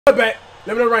back.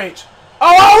 Let me know range.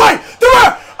 Oh, wait!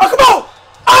 Durant! Oh, come on!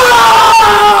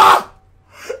 Ah!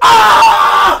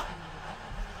 Ah!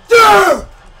 Dude!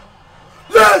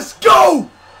 Let's go!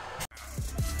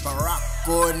 Barack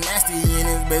Gordon nasty in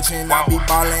his bitch, and I be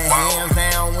ballin' hands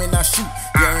down when I shoot.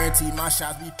 Guarantee my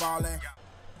shots be falling.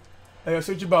 Hey, let's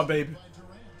see what you about, baby.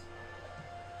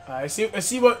 Alright, let's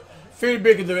see what Fury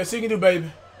Beard can do. Let's see what he can do,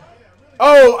 baby.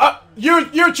 Oh,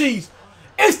 you're cheese.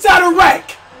 Inside the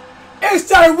rack.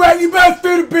 Inside the rack. You better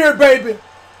feed the beard, baby.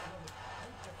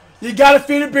 You gotta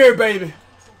feed the beard, baby.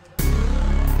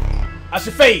 I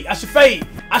should fade. I should fade.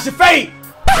 I should fade.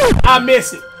 I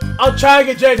miss it. I'm trying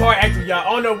to get James Harden active,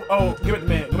 y'all. Oh no. Oh, give it the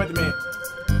man. Give it the man.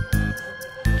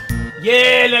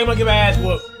 Yeah, let me get my ass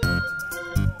whooped.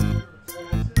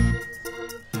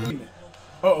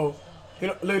 Uh-oh.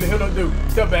 Look at he'll not do.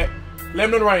 Step back. Let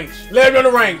him know the range. Let him know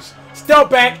the range. Step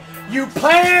back. You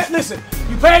playing, listen,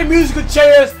 you playing musical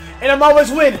chairs and I'm always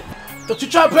winning. Don't you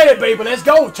try to play that, baby. Let's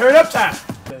go. Turn up time.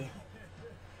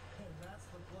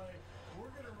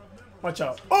 Watch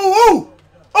out. Oh,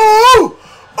 oh,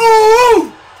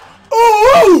 oh, oh,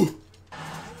 oh.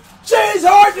 James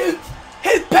Harden,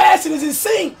 his passing is in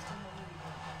sync.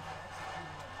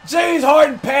 James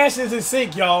Harden passing is in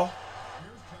sync, y'all.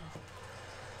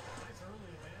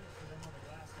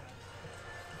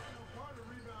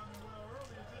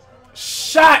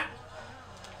 Shot.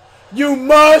 You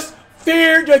must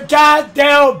fear your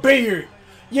goddamn beard.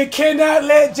 You cannot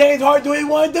let James Harden do what he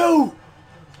want to do.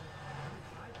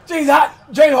 James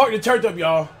Harden turned up,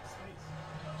 y'all.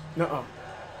 Nuh-uh.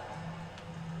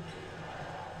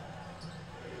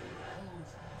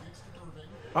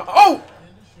 Oh!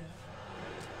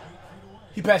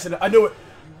 He passed it up. I knew it.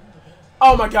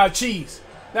 Oh my God, cheese.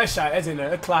 That shot, that's in there.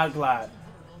 That glide.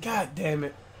 God damn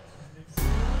it.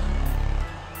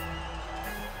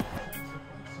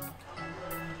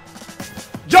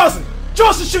 Johnson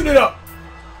shooting it up.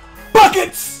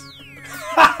 Buckets.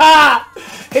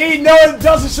 He knows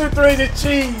Johnson shoot threes and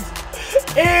cheese.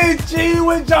 It's cheese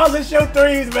when Johnson shoot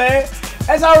threes, man.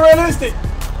 That's unrealistic.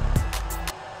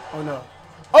 Oh no.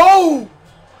 Oh.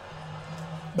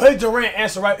 But his Durant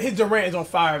answer right. His Durant is on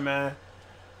fire, man.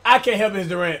 I can't help his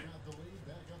Durant.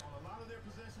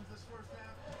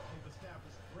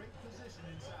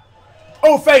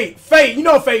 Oh, fade. You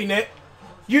know fading that.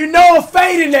 You know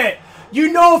fading that. You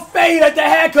know fade at the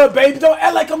haircut, baby. Don't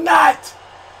act like I'm not.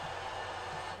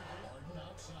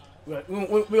 We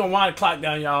gonna wind the clock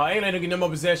down, y'all. I ain't letting him get no more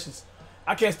possessions.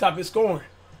 I can't stop his scoring.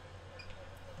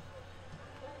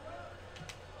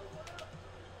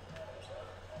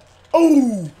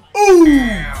 Ooh.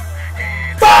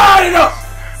 Fired it up.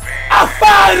 I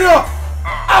fired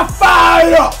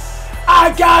it up.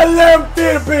 I gotta let him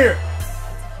feel the beer.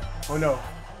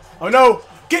 Oh no.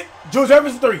 Get Jules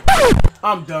Evans for 3.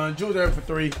 I'm done. Jules Evans for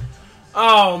 3.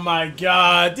 Oh my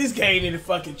God. This game need to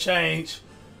fucking change.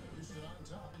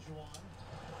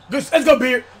 Good. Let's go,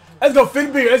 Beard. Let's go, fit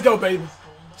the beard. Let's go, baby.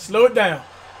 Slow it down.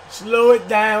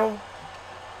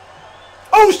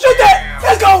 Oh, shoot that.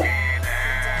 Let's go.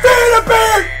 Fit the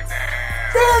beard.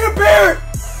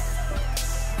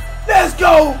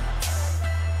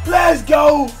 Let's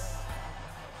go.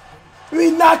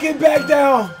 We knock it back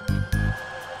down.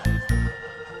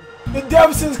 The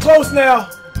deficit's close now.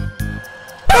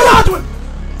 Come on to it.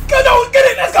 Get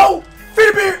it. Let's go.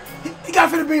 Fit the beard. He got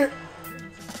fit the beard.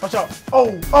 Watch out.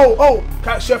 Oh.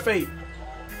 Got chef fade.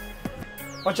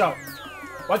 Watch out.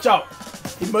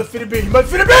 He must fit the beard.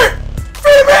 Fit the beard.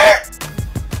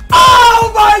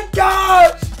 Oh my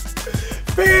gosh.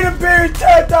 Fit the beard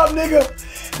turned up, nigga.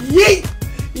 Yeet,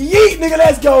 nigga.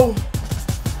 Let's go.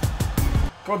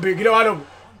 Come on, beard. Get out of him.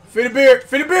 Fit the beard.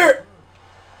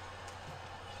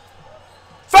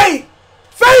 Fade.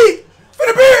 Fit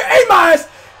the beard. A-minus.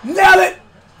 Nail it.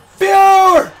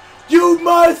 Fear. You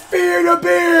must fear the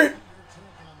beard.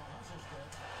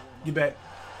 Get back.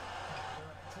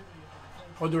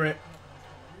 Hold Durant.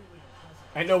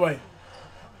 Ain't no way.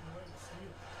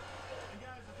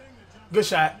 Good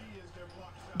shot.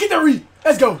 Get the read.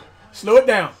 Let's go. Slow it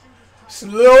down.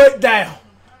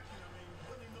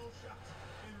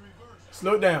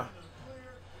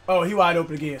 Oh, he wide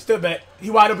open again. Step back. He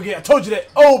wide open again. I told you that.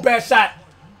 Oh, bad shot.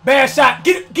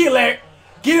 Get it,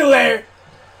 Larry.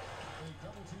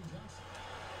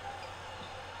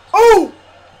 Oh!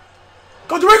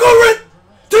 Go Durant!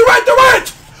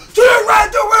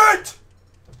 Durant!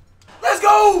 Let's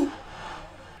go!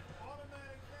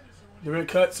 Durant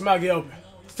cut. Somebody get open.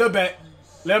 Step back.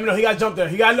 Let him know he got to jump there.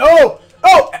 He got Euro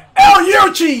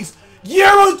cheese.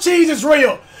 Euro cheese is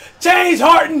real. James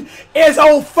Harden is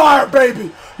on fire,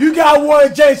 baby. You got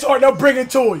one James Harden. I'll bring it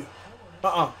to you.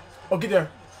 Oh, get there.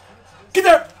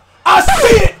 I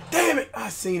seen it! Damn it! I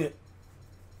seen it.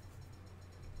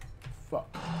 Fuck.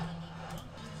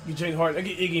 Get James Harden. I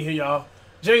get Iggy here, y'all.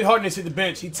 James Harden needs to hit the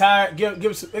bench. He tired. Give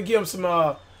him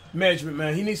some management,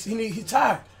 man. He's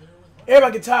tired.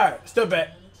 Everybody get tired. Step back.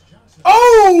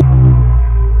 Oh!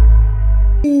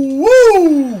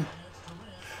 Woo!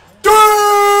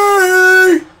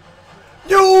 Three!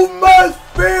 You must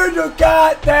fear the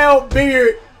goddamn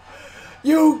beard.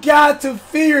 You got to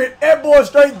fear it. That boy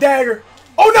straight dagger.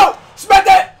 Oh no! Smack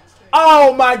that!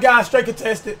 Oh my God! Straight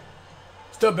contested.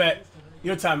 Step back.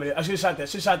 Your time it is. I should have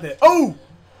shot that. Oh!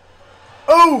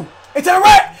 Oh! It's a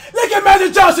rat! Look at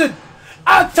Magic Johnson!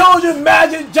 I told you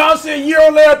Magic Johnson, Euro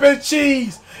layup and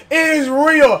cheese. It is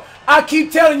real. I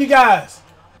keep telling you guys.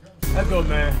 Let's go,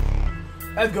 man.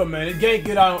 Let's go, man. This game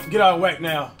get out of whack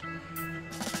now.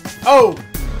 Oh!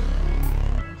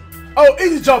 Oh,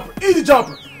 easy jumper. Easy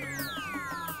jumper.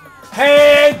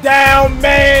 Head down,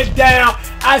 man down.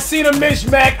 I seen a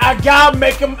mismatch. I gotta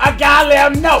make him. I gotta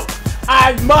let him know.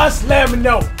 I must let him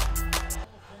know.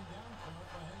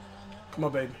 Come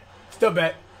on, baby. Step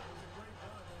back.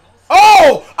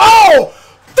 Oh! Oh!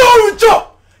 Throw him jump!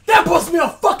 That puts me a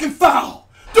fucking foul.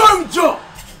 Throw him jump.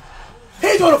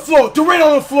 He's on the floor. Durant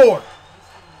on the floor.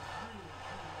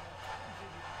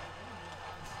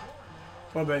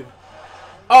 Come on, baby.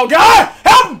 Oh, God!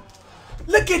 Help him!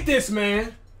 Look at this,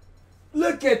 man.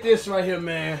 Look at this right here,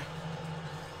 man.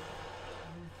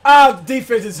 Our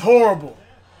defense is horrible.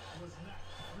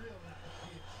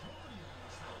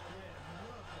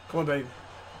 Come on, baby.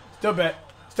 Step back.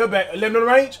 Step back. Let him in the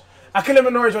range. I can let him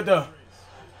in the range right there.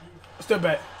 Step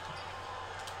back.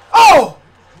 Oh!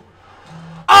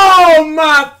 Oh,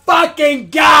 my fucking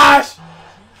gosh!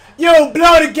 You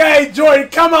blow the game, Jordan.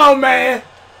 Come on, man.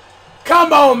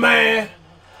 Come on, man.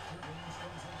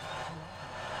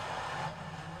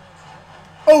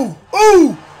 Oh,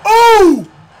 oh, oh!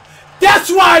 That's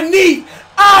what I need.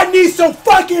 I need some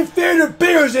fucking fear the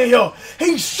bears in here.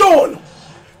 He's showing them.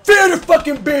 Fear the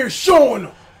fucking bears showing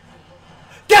them.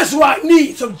 That's what I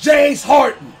need. Some James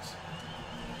Hardens.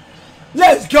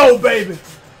 Let's go, baby.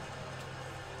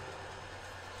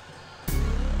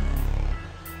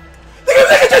 Look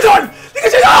at James Harden. Look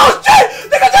at James Harden. Oh,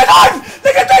 shit. Look at James Harden.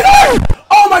 Look at James Harden.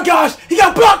 Oh, my gosh. He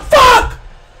got blocked. Fuck.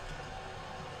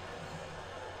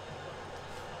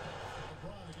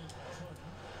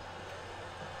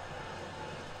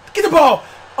 Get the ball.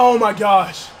 Oh, my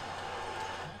gosh.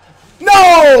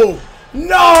 No.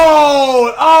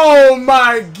 No. Oh,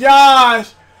 my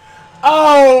gosh.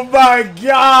 Oh, my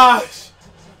gosh.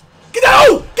 Get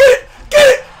out. Get it. Get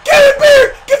it. Get it,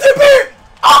 Beard. Get the Beard.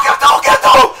 Oh, get it. Get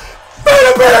it.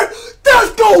 Beard, Beard.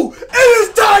 Let's go. It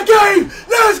is tie game.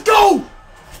 Let's go.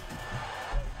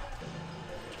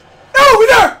 Over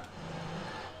there.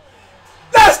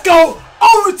 Let's go.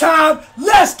 Overtime.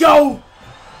 Let's go.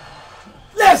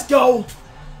 Let's go.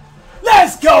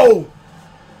 Let's go.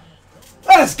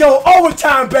 Let's go.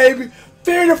 Overtime, baby.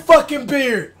 Fear the fucking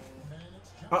beard.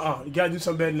 You gotta do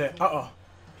something better than that.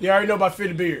 You already know about fear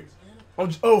the beard.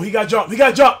 Oh, he got jumped. He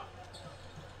got jumped.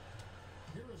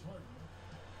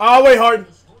 Oh, wait, Harden.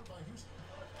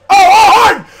 Oh,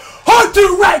 Harden. Harden to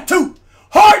the right, too.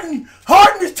 Harden.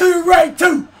 Harden is to the right,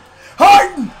 too.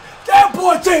 Harden. That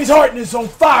boy James Harden is on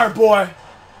fire, boy.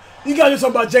 You gotta do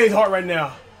something about James Harden right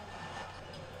now.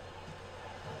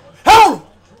 Hold him.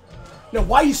 Now,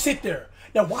 why you sit there?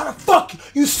 Now, why the fuck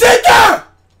you sit there?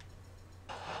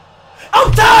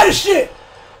 I'm tired of shit.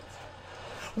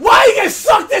 Why you get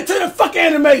sucked into the fucking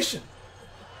animation?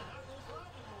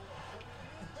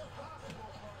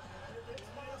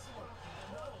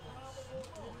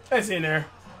 That's in there.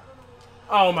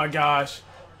 Oh my gosh.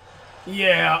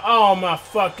 Yeah. Oh my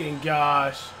fucking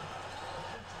gosh.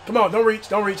 Come on. Don't reach.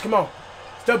 Don't reach. Come on.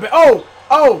 Step back. Oh.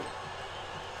 Oh.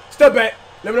 Step back.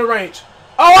 Let me know range.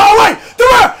 Oh, wait. Do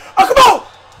it. Oh, come on.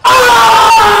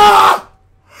 Ah!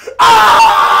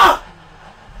 Ah!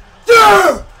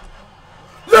 Yeah!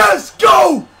 Let's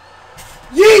go!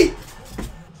 Yeet!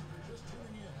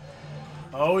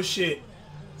 Oh, shit.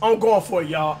 I'm going for it,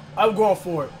 y'all. I'm going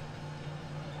for it.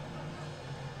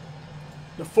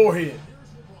 The forehead.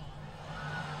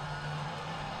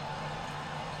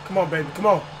 Come on, baby. Come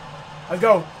on. Let's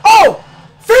go. Oh!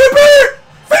 Philippine!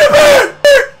 Philippine!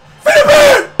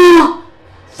 Philippine!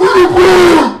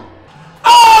 Philippine!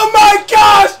 Oh, my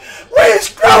gosh! We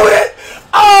screwed it!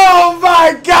 Oh,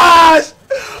 my gosh!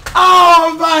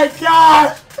 Oh, my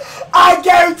gosh! I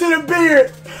gave it to the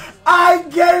beard! I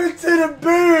gave it to the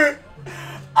beard!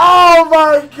 Oh,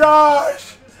 my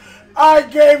gosh! I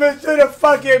gave it to the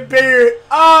fucking beard!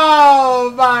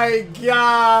 Oh, my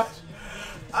gosh!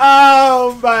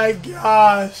 Oh, my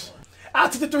gosh! I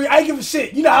took the 3. I ain't give a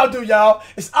shit. You know how I do, y'all.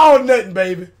 It's all nothing,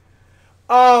 baby.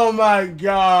 Oh, my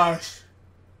gosh.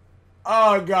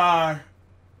 Oh, God.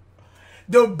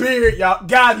 The beard, y'all.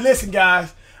 God, listen,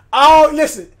 guys. Oh,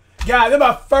 listen. Guys, this is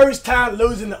my first time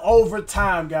losing in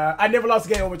overtime, guys. I never lost a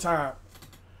game overtime.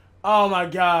 Oh, my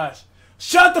gosh.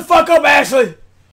 Shut the fuck up, Ashley.